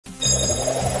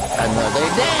Another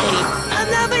day,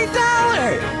 another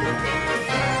dollar.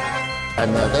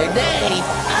 Another day,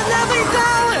 another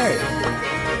dollar.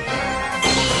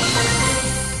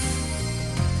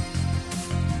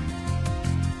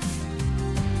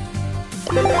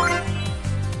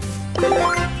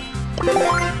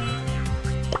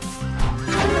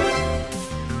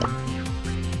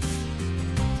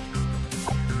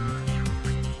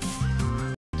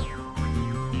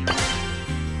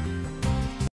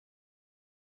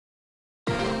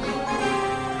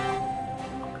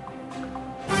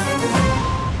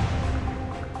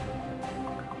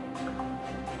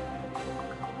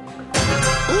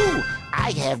 Ooh,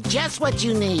 I have just what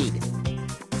you need.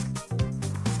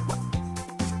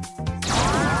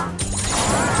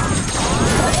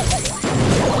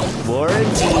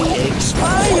 Warranty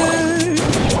expired.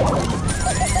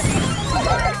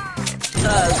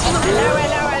 Hello,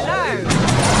 hello, hello.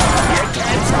 You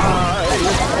can't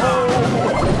hide.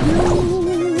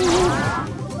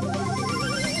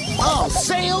 All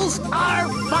sales are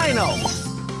final.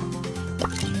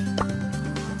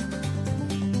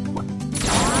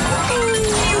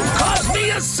 You caused me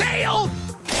a sale.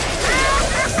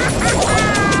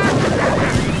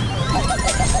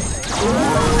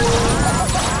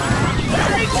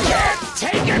 I can't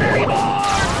take it anymore!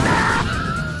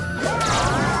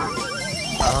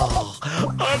 Oh,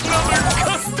 another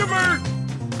customer!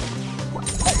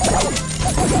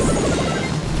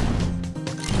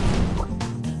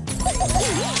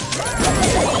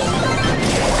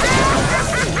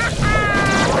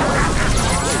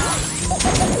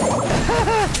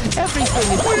 Everything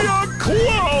is... We are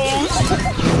closed!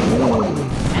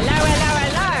 Hello, hello,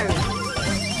 hello.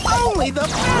 Only the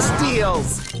best deals!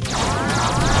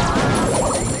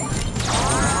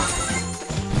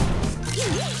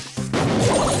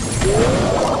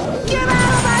 Get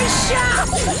out of my shop!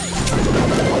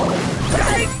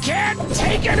 I can't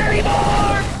take it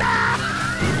anymore!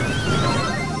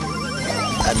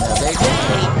 Another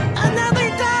day, another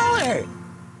dollar!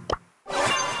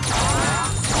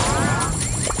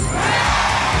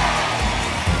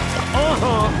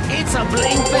 It's a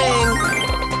bling thing!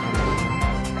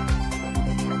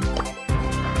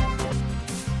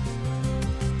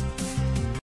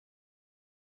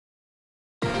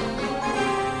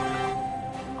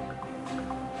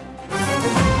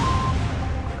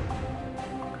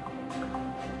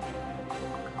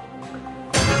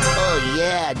 Oh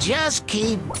yeah, just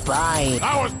keep buying.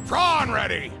 How is prawn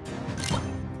ready?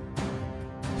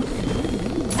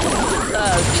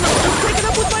 Don't break it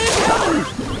up with my accountant!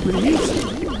 Please?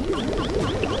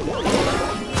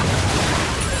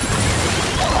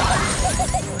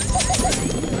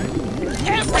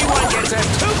 Everyone gets a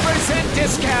 2%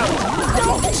 discount!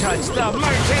 Don't touch the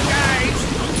merchandise!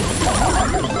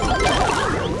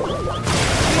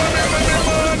 Money, money,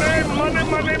 money,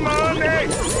 money, money!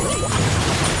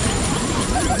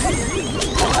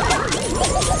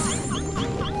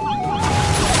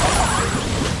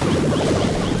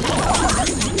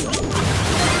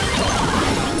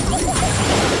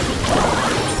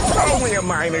 Only a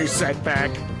minor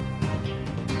setback.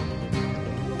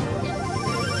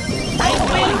 I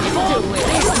will do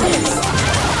business!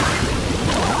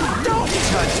 Don't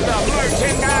touch the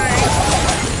merchandise!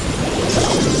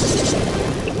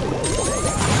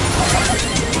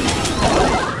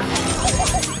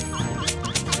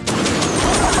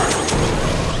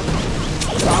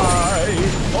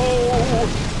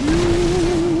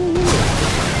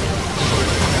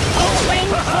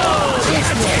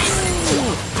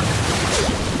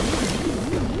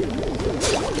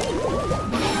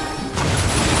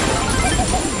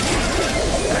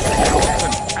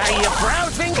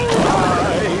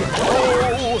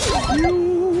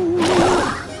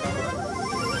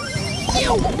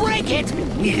 Break it!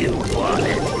 You want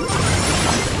it!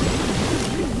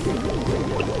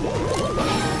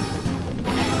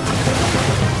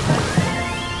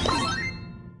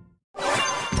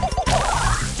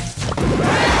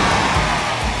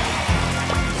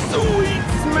 Sweet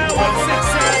smell of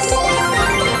success!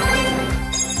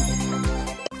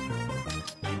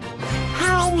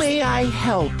 How may I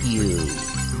help you?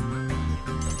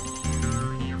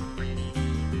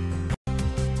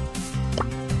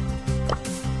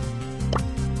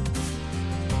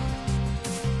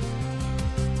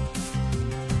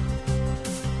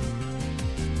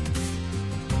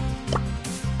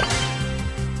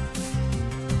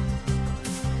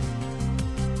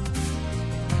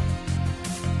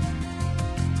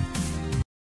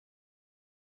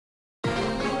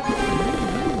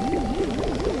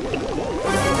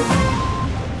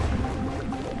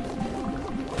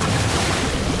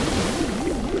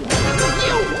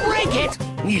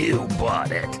 You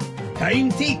bought it.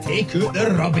 Time to take out the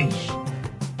rubbish.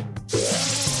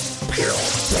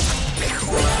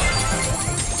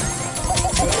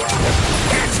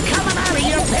 That's coming out of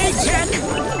your paycheck!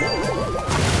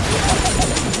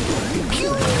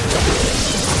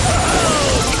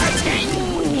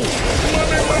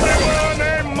 Money,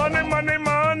 money, money, money,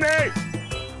 money!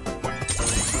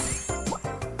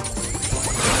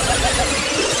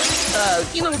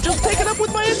 Just take it up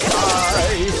with my account.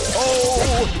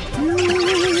 Oh!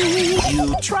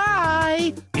 You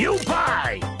try! You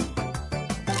buy!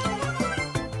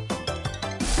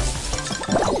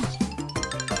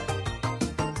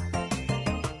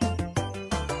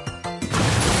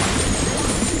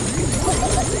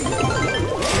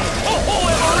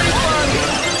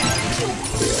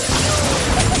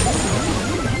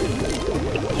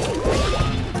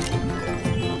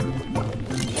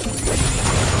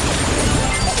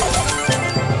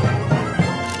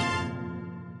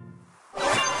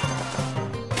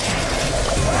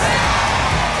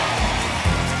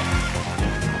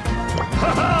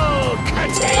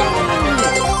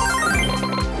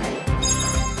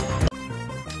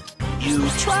 You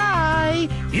try,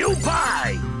 you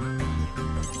buy.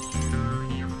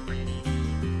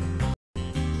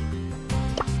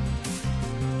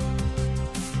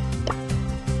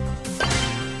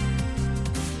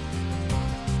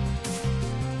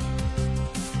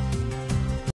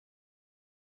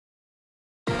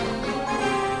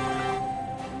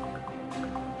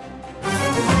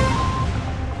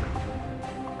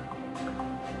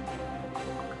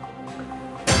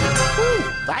 Ooh,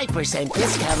 5%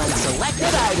 discount on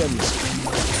selected items.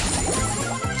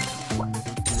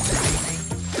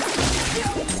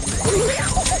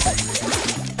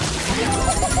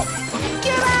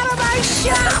 Get out of my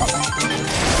shop!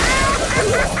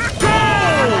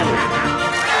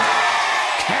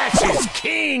 Catch is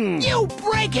king! You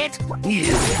break it!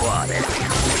 You want it.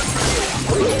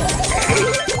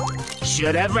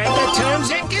 Should have read the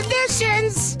terms and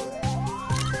conditions!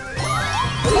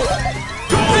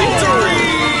 Victory!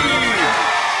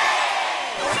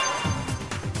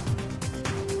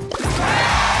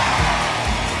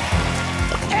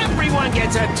 Everyone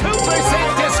gets a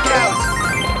 2% discount!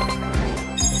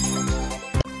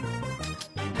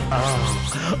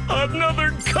 Oh,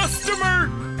 another customer!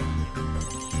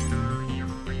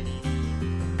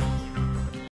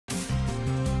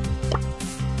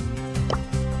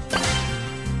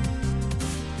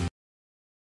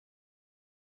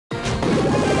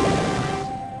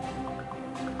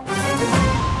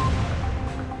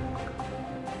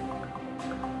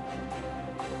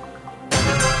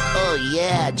 Oh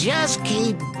yeah, just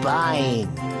keep buying.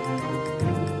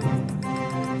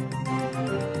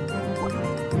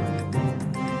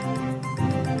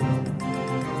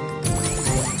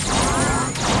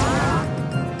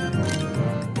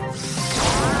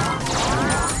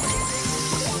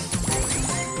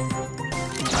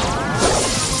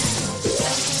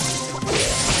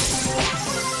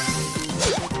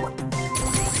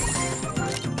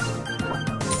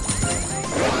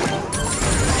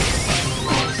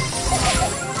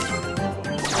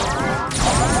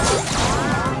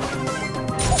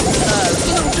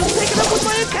 Just take it up with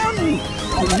my accountant,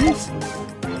 please.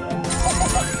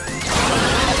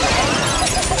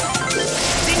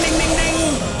 Ding, ding, ding,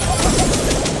 ding.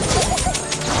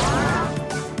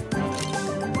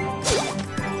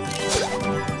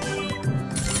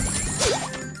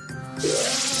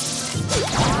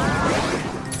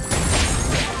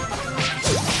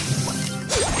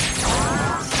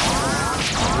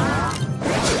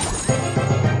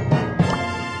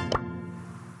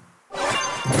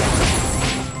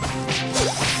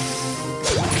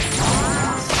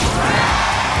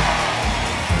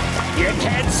 You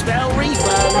can't spell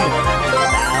refund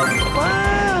without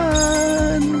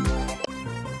fun.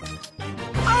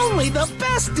 Only the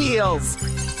best deals.